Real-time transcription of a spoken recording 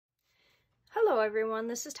Hello everyone,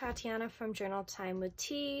 this is Tatiana from Journal Time with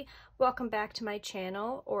T. Welcome back to my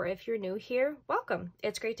channel, or if you're new here, welcome.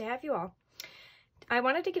 It's great to have you all. I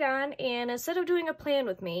wanted to get on and instead of doing a plan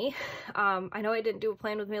with me, I know I didn't do a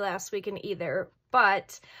plan with me last weekend either,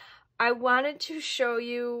 but I wanted to show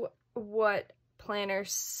you what planner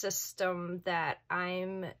system that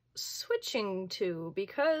I'm switching to,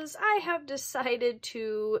 because I have decided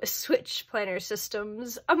to switch planner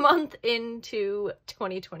systems a month into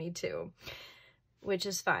 2022, which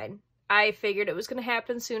is fine. I figured it was going to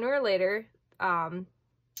happen sooner or later,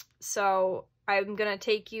 so I'm going to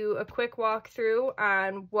take you a quick walkthrough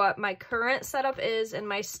on what my current setup is and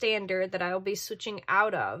my standard that I'll be switching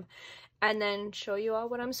out of, and then show you all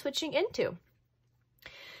what I'm switching into.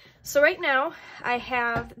 So right now, I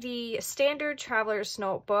have the standard traveler's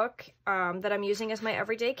notebook that I'm using as my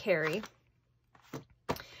everyday carry.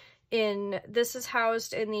 This is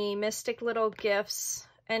housed in the Mystic Little Gifts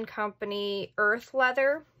and Company Earth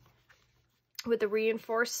Leather with a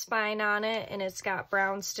reinforced spine on it, and it's got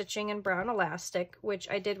brown stitching and brown elastic, which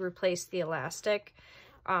I did replace the elastic.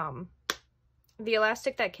 The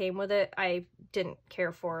elastic that came with it, I didn't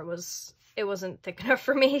care for. It wasn't thick enough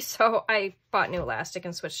for me, so I bought new elastic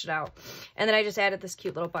and switched it out. And then I just added this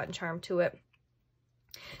cute little button charm to it.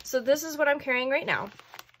 So this is what I'm carrying right now.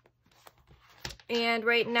 And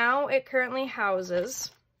right now it currently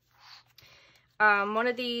houses one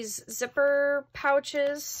of these zipper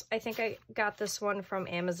pouches. I think I got this one from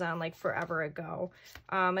Amazon like forever ago.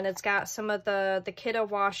 And it's got some of the Kidda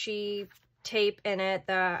washi tape in it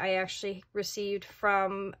that I actually received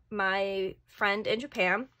from my friend in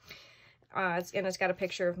Japan. It's got a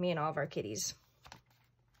picture of me and all of our kitties.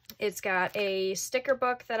 It's got a sticker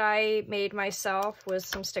book that I made myself with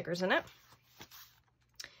some stickers in it.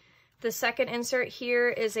 The second insert here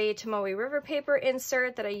is a Tomoe River paper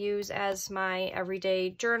insert that I use as my everyday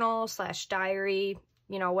journal / diary,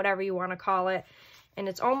 you know, whatever you want to call it. And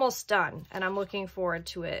it's almost done, and I'm looking forward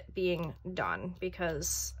to it being done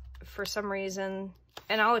because for some reason,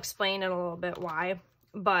 and I'll explain in a little bit why,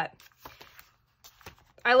 but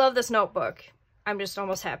I love this notebook. I'm just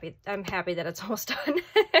almost happy. I'm happy that it's almost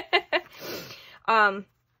done.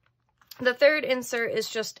 The third insert is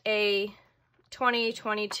just a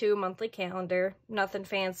 2022 monthly calendar. Nothing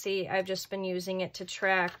fancy. I've just been using it to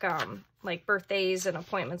track like birthdays and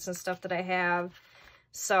appointments and stuff that I have.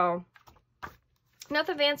 So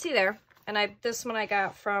nothing fancy there. And this one I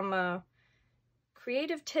got from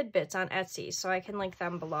Creative Tidbits on Etsy, so I can link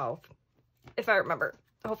them below if I remember.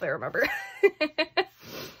 Hopefully I remember.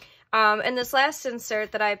 And this last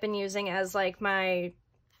insert that I've been using as like my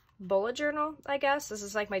bullet journal, I guess, this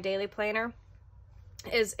is like my daily planner,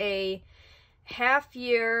 is a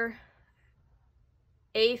half-year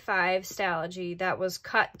A5 Stalogy that was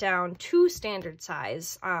cut down to standard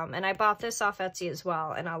size. And I bought this off Etsy as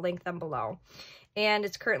well, and I'll link them below. And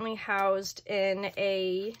it's currently housed in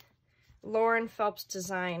a Lauren Phelps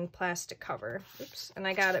design plastic cover. Oops. And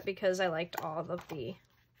I got it because I liked all of the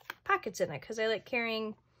pockets in it, because I like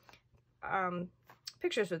carrying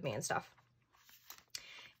pictures with me and stuff.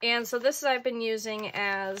 And so this I've been using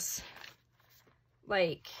as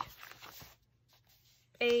like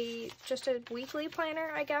just a weekly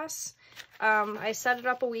planner, I guess. I set it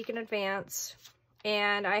up a week in advance,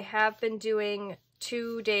 and I have been doing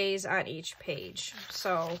 2 days on each page.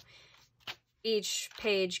 So each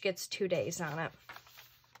page gets 2 days on it.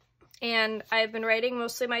 And I've been writing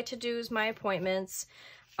mostly my to-dos, my appointments,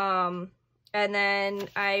 and then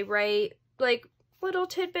I write like little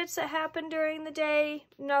tidbits that happen during the day,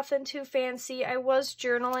 nothing too fancy. I was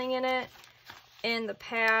journaling in it in the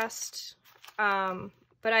past,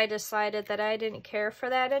 but I decided that I didn't care for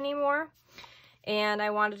that anymore, and I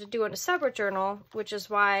wanted to do it in a separate journal, which is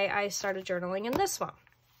why I started journaling in this one.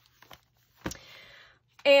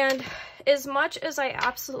 And as much as I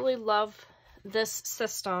absolutely love this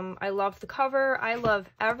system, I love the cover, I love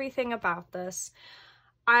everything about this,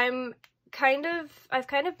 I've kind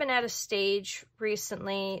of been at a stage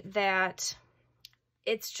recently that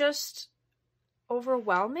it's just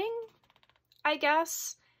overwhelming, I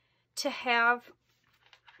guess, to have,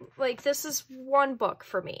 like, this is one book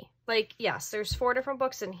for me. Like, yes, there's 4 different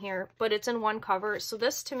books in here, but it's in one cover, so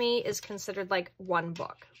this to me is considered like one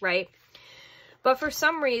book, right? But for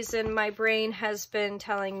some reason, my brain has been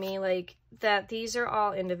telling me, like, that these are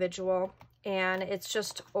all individual, and it's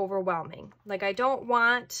just overwhelming. Like, I don't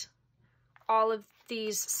want all of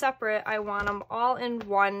these separate. I want them all in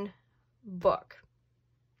one book,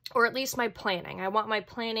 or at least my planning. I want my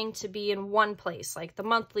planning to be in one place, like the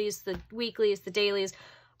monthlies, the weeklies, the dailies,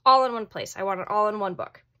 all in one place. I want it all in one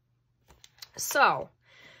book. So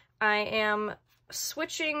I am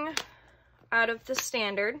switching out of the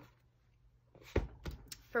standard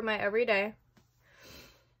for my everyday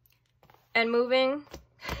and moving,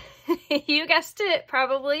 you guessed it,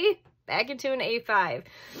 probably back into an A5.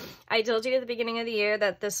 I told you at the beginning of the year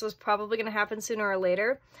that this was probably going to happen sooner or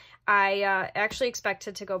later. I actually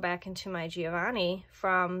expected to go back into my Giovanni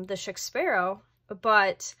from the Chic Sparrow,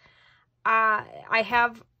 but I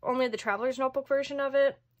have only the Traveler's Notebook version of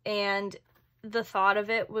it, and the thought of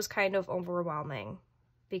it was kind of overwhelming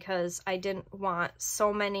because I didn't want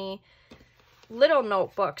so many little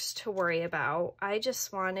notebooks to worry about. I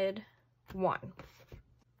just wanted one.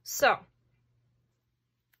 So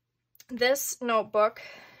this notebook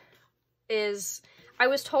is, I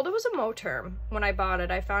was told it was a Moterm when I bought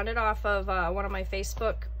it. I found it off of one of my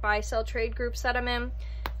Facebook buy sell trade groups that I'm in,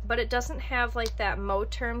 but it doesn't have like that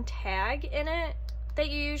Moterm tag in it that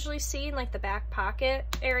you usually see in like the back pocket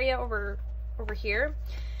area over here.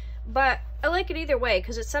 But I like it either way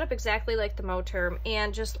because it's set up exactly like the Moterm,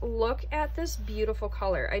 and just look at this beautiful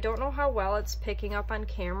color. I don't know how well it's picking up on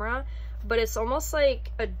camera, but it's almost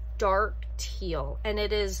like a dark teal, and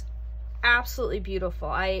it is absolutely beautiful.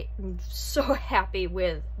 I am so happy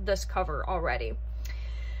with this cover already.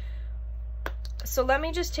 So let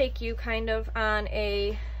me just take you kind of on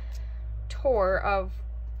a tour of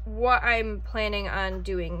what I'm planning on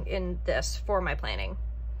doing in this for my planning.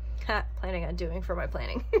 Planning on doing for my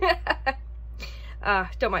planning.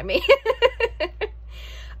 Don't mind me.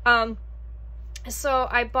 So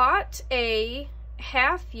I bought a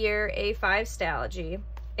half-year A5 Stalogy,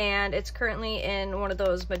 and it's currently in one of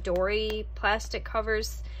those Midori plastic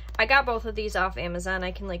covers. I got both of these off Amazon.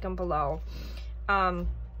 I can link them below.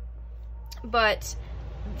 But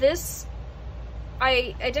this,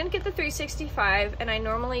 I didn't get the 365, and I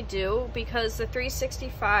normally do because the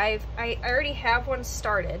 365, I already have one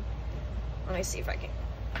started. Let me see if I can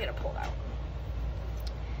get it pulled out.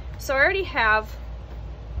 So I already have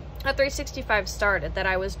a 365 started that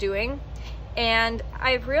I was doing, and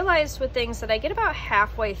I've realized with things that I get about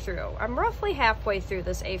halfway through. I'm roughly halfway through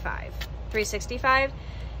this A5 365,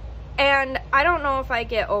 and I don't know if I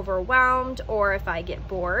get overwhelmed or if I get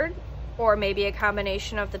bored, or maybe a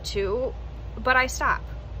combination of the two, but I stop.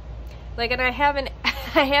 Like, and I have an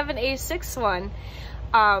A6 one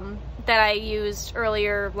that I used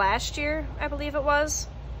earlier last year, I believe it was,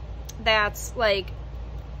 that's like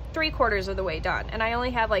 3/4 of the way done, and I only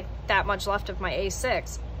have like that much left of my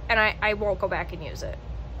A6, and I won't go back and use it.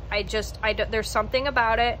 There's something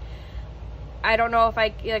about it. I don't know if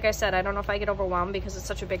like I said, I don't know if I get overwhelmed because it's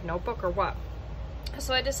such a big notebook or what.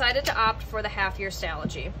 So I decided to opt for the half-year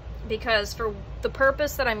Stalogy because for the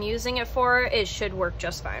purpose that I'm using it for, it should work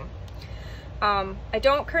just fine. I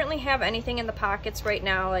don't currently have anything in the pockets right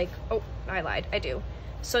now, like, oh, I lied, I do.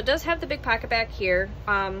 So it does have the big pocket back here.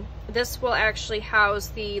 This will actually house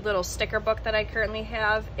the little sticker book that I currently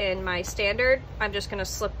have in my standard. I'm just gonna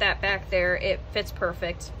slip that back there. It fits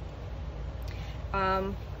perfect.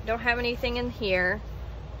 Don't have anything in here.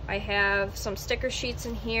 I have some sticker sheets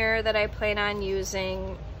in here that I plan on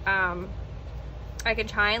using. I can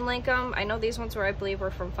try and link them. I know these ones I believe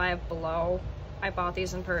were from Five Below. I bought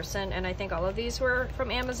these in person, and I think all of these were from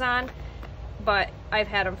Amazon, but I've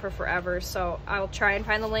had them for forever, so I'll try and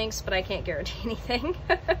find the links, but I can't guarantee anything.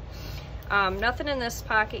 Nothing in this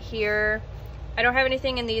pocket here. I don't have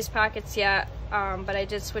anything in these pockets yet, but I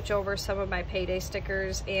did switch over some of my payday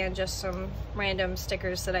stickers and just some random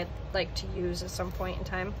stickers that I'd like to use at some point in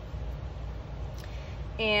time.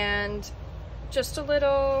 And just a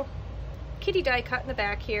little kitty die cut in the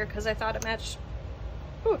back here because I thought it matched,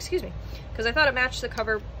 oh, excuse me, because I thought it matched the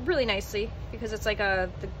cover really nicely because it's like the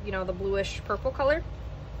bluish purple color,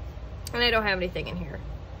 and I don't have anything in here.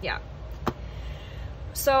 Yeah.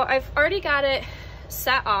 So I've already got it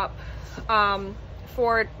set up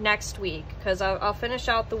for next week because I'll finish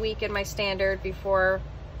out the week in my standard before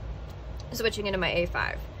switching into my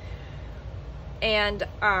A5. And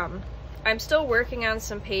I'm still working on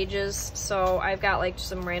some pages, so I've got like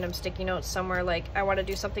some random sticky notes somewhere, like I want to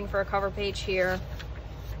do something for a cover page here.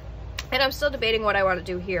 And I'm still debating what I want to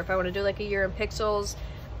do here. If I want to do like a year in pixels,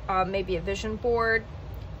 maybe a vision board,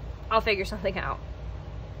 I'll figure something out.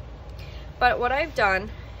 But what I've done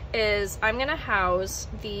is I'm going to house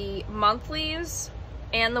the monthlies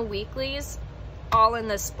and the weeklies all in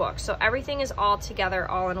this book. So everything is all together,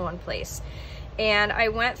 all in one place. And I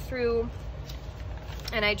went through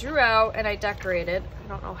and I drew out and I decorated. I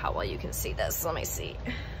don't know how well you can see this. Let me see.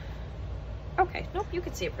 Okay, nope, you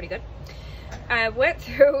can see it pretty good. I went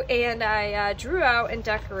through and I drew out and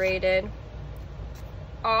decorated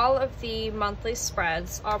all of the monthly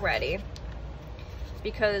spreads already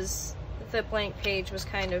because the blank page was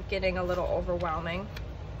kind of getting a little overwhelming.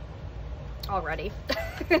 already.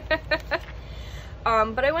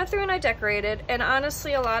 But I went through and I decorated, and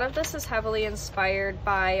honestly a lot of this is heavily inspired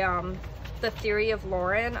by the Theory of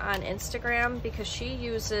Lauren on Instagram, because she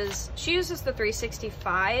uses the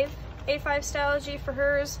 365 A5 Stalogy for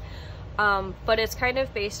hers, but it's kind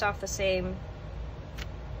of based off the same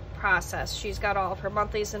process. She's got all of her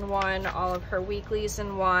monthlies in one, all of her weeklies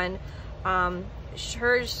in one.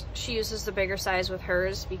 Hers, she uses the bigger size with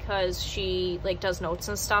hers because she like does notes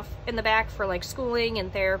and stuff in the back for like schooling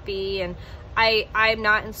and therapy, and I'm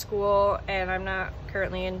not in school and I'm not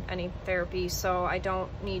currently in any therapy, so I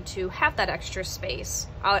don't need to have that extra space.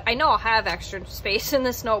 I know I'll have extra space in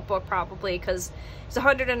this notebook probably because it's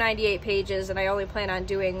 198 pages and I only plan on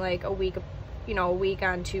doing like a week, you know, a week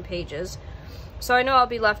on 2 pages. So I know I'll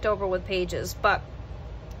be left over with pages, but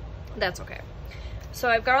that's okay. So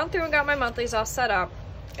I've gone through and got my monthlies all set up,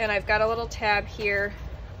 and I've got a little tab here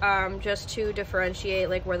just to differentiate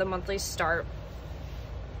like where the monthlies start.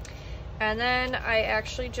 And then I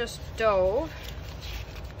actually just dove.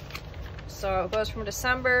 So it goes from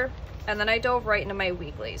December, and then I dove right into my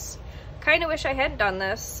weeklies. Kind of wish I hadn't done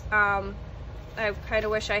this. I kind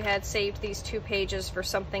of wish I had saved these 2 pages for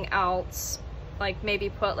something else, like maybe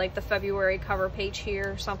put like the February cover page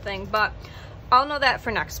here or something, but I'll know that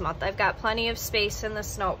for next month. I've got plenty of space in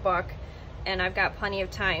this notebook, and I've got plenty of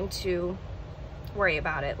time to worry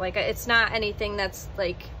about it. Like, it's not anything that's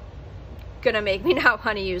like gonna make me not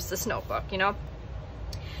want to use this notebook, you know?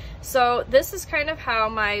 So this is kind of how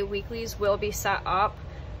my weeklies will be set up.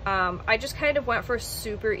 I just kind of went for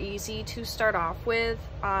super easy to start off with.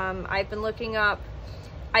 I've been looking up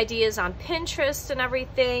ideas on Pinterest and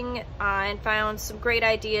everything, and found some great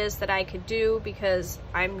ideas that I could do because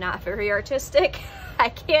I'm not very artistic. I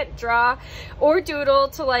can't draw or doodle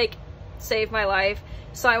to like save my life,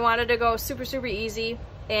 so I wanted to go super easy,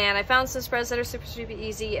 and I found some spreads that are super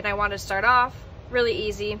easy, and I wanted to start off really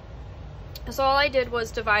easy. So all I did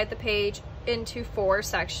was divide the page into 4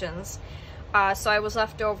 sections. So I was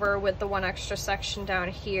left over with the 1 extra section down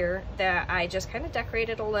here that I just kind of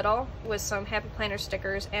decorated a little with some Happy Planner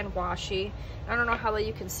stickers and washi. I don't know how well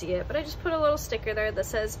you can see it, but I just put a little sticker there that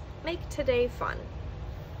says, "Make today fun."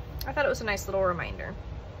 I thought it was a nice little reminder.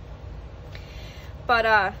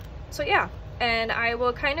 But, so yeah, and I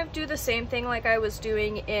will kind of do the same thing like I was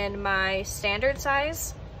doing in my standard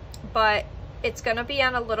size, but it's gonna be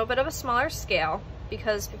on a little bit of a smaller scale,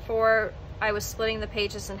 because before I was splitting the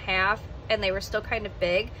pages in half and they were still kind of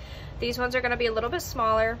big. These ones are going to be a little bit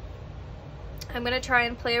smaller. I'm going to try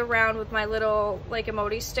and play around with my little like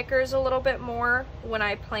emoji stickers a little bit more when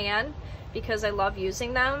I plan, because I love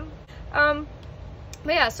using them. But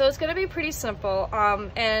yeah, so it's going to be pretty simple,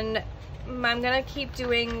 and I'm going to keep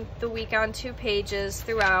doing the week on 2 pages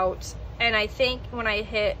throughout, and I think when I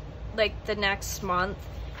hit like the next month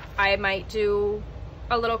I might do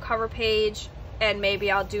a little cover page, and maybe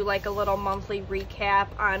I'll do like a little monthly recap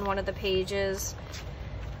on one of the pages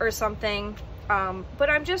or something. But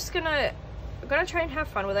I'm just gonna try and have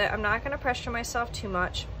fun with it. I'm not gonna pressure myself too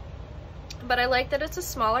much. But I like that it's a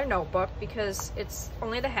smaller notebook because it's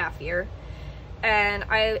only the half year. And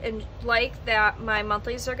I like that my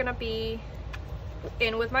monthlies are gonna be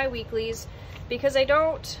in with my weeklies, because I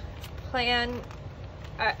don't plan,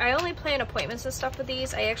 I only plan appointments and stuff with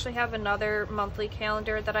these. I actually have another monthly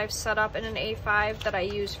calendar that I've set up in an A5 that I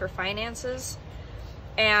use for finances,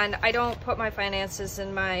 and I don't put my finances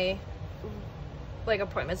and my like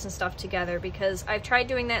appointments and stuff together, because I've tried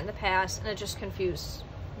doing that in the past and it just confused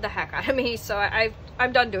the heck out of me, so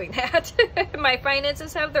I'm done doing that. My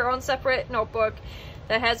finances have their own separate notebook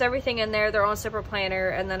that has everything in there, their own separate planner,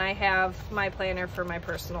 and then I have my planner for my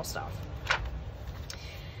personal stuff.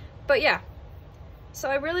 But yeah, so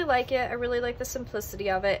I really like it. I really like the simplicity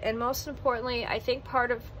of it, and most importantly, I think part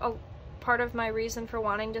of my reason for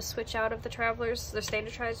wanting to switch out of the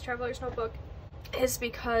standardized Traveler's Notebook is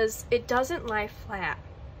because it doesn't lie flat,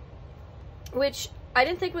 which I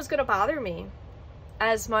didn't think was going to bother me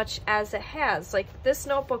as much as it has. Like, this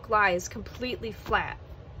notebook lies completely flat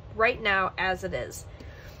right now as it is,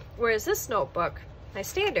 whereas this notebook, my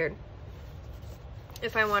standard,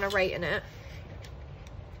 if I want to write in it,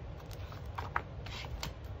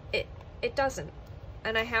 it doesn't,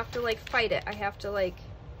 and I have to like fight it. I have to like,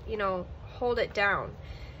 you know, hold it down,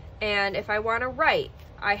 and if I want to write,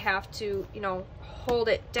 I have to, you know, hold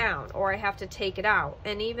it down, or I have to take it out,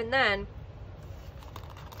 and even then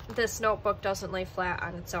this notebook doesn't lay flat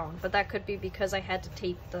on its own, but that could be because I had to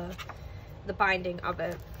tape the binding of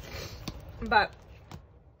it. But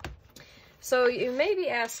so you may be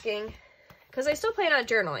asking, because I still plan on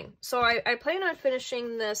journaling, so I plan on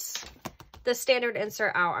finishing this the standard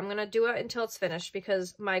insert out. I'm going to do it until it's finished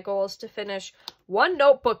because my goal is to finish 1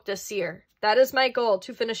 notebook this year. That is my goal,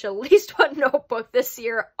 to finish at least 1 notebook this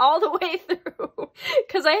year all the way through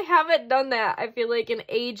because I haven't done that, I feel like, in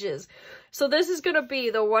ages. So this is going to be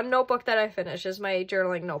the 1 notebook that I finish, is my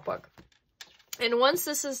journaling notebook. And once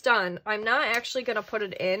this is done, I'm not actually going to put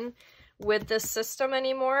it in with this system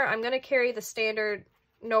anymore. I'm going to carry the standard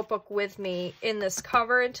notebook with me in this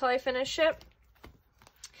cover until I finish it.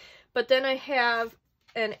 But then I have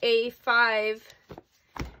an A5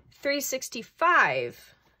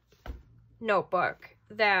 365 notebook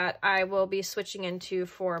that I will be switching into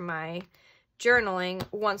for my journaling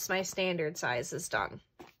once my standard size is done.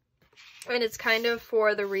 And it's kind of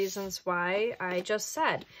for the reasons why I just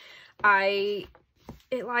said.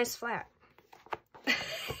 It lies flat.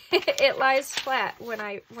 It lies flat when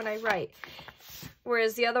I write.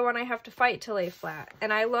 Whereas the other one I have to fight to lay flat.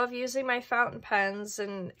 And I love using my fountain pens,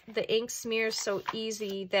 and the ink smears so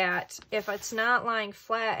easy that if it's not lying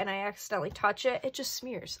flat and I accidentally touch it, it just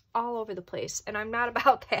smears all over the place. And I'm not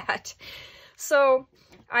about that. So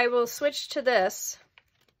I will switch to this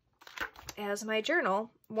as my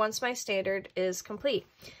journal once my standard is complete.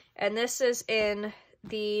 And this is in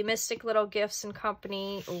the Mystic Little Gifts and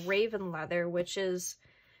Company Raven leather, which is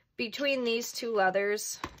between these 2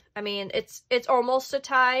 leathers. I mean, it's almost a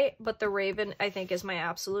tie, but the Raven, I think, is my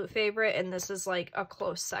absolute favorite, and this is like a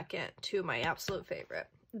close second to my absolute favorite.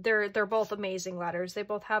 They're both amazing letters. They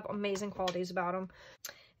both have amazing qualities about them.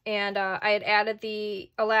 And I had added the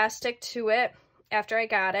elastic to it after I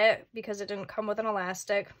got it because it didn't come with an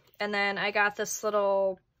elastic. And then I got this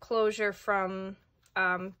little closure from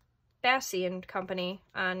BassyandCo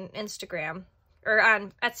on Instagram. Or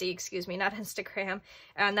on Etsy, excuse me, not Instagram.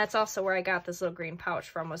 And that's also where I got this little green pouch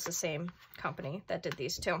from, was the same company that did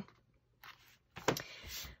these too.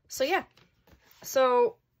 So yeah.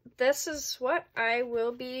 So this is what I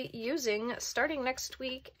will be using starting next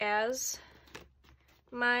week as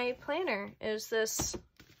my planner, is this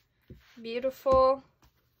beautiful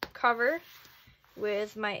cover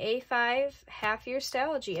with my A5 half-year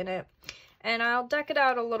Stalogy in it. And I'll deck it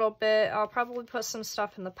out a little bit. I'll probably put some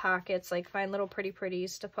stuff in the pockets, like find little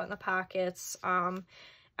pretties to put in the pockets. I'm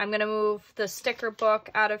going to move the sticker book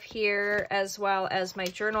out of here as well as my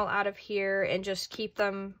journal out of here and just keep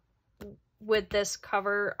them with this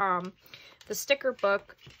cover. The sticker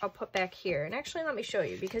book I'll put back here. And actually, let me show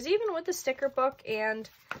you, because even with the sticker book and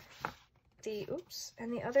the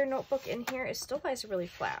other notebook in here, it still lies really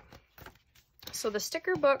flat. So the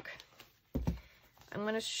sticker book, I'm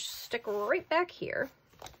going to stick right back here.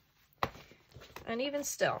 And even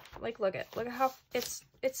still, like, look at how it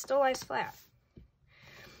still lies flat.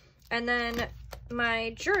 And then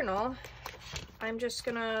my journal, I'm just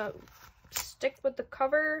going to stick with the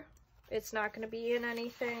cover. It's not going to be in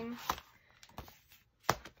anything.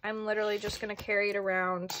 I'm literally just going to carry it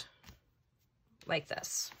around like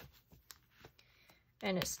this.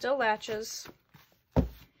 And it still latches.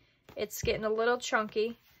 It's getting a little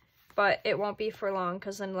chunky, but it won't be for long,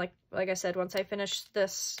 because then, like I said, once I finish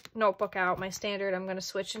this notebook out, my standard, I'm going to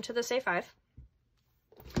switch into this A5.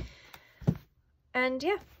 And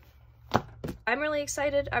yeah, I'm really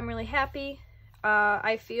excited. I'm really happy.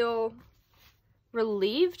 I feel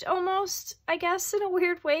relieved almost, I guess, in a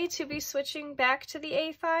weird way, to be switching back to the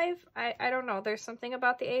A5. I don't know. There's something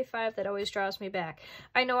about the A5 that always draws me back.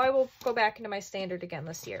 I know I will go back into my standard again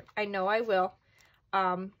this year. I know I will.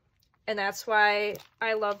 And that's why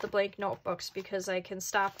I love the blank notebooks, because I can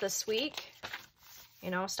stop this week, you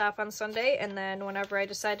know, stop on Sunday, and then whenever I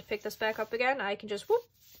decide to pick this back up again, I can just, whoop,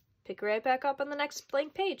 pick right back up on the next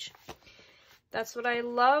blank page. That's what I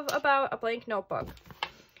love about a blank notebook.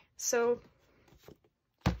 So,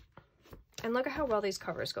 and look at how well these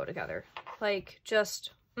covers go together. Like, just,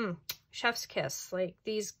 chef's kiss. Like,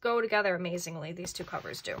 these go together amazingly, these 2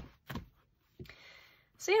 covers do.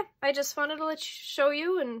 So yeah, I just wanted to show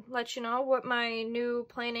you and let you know what my new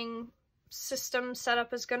planning system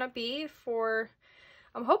setup is going to be for,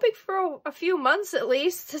 I'm hoping for a few months at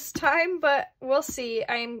least this time, but we'll see.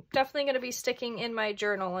 I'm definitely going to be sticking in my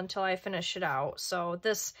journal until I finish it out. So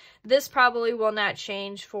this probably will not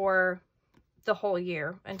change for the whole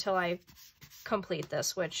year until I complete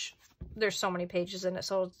this, which there's so many pages in it,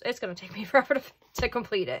 so it's going to take me forever to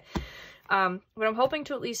complete it. But I'm hoping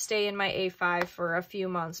to at least stay in my A5 for a few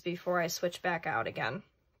months before I switch back out again.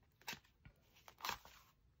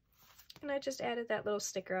 And I just added that little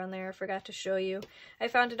sticker on there. I forgot to show you. I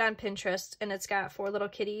found it on Pinterest, and it's got 4 little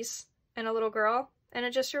kitties and a little girl. And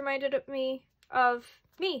it just reminded me of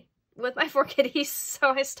me with my 4 kitties,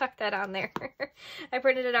 so I stuck that on there. I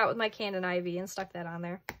printed it out with my Cannon Ivy and stuck that on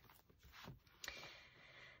there.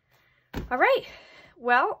 All right,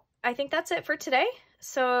 well, I think that's it for today.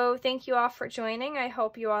 So thank you all for joining. I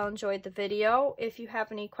hope you all enjoyed the video. If you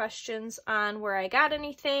have any questions on where I got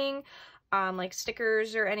anything, like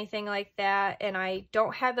stickers or anything like that, and I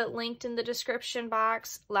don't have it linked in the description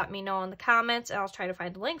box, let me know in the comments and I'll try to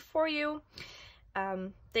find a link for you.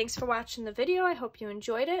 Thanks for watching the video. I hope you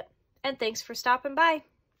enjoyed it, and thanks for stopping by.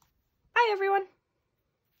 Bye, everyone.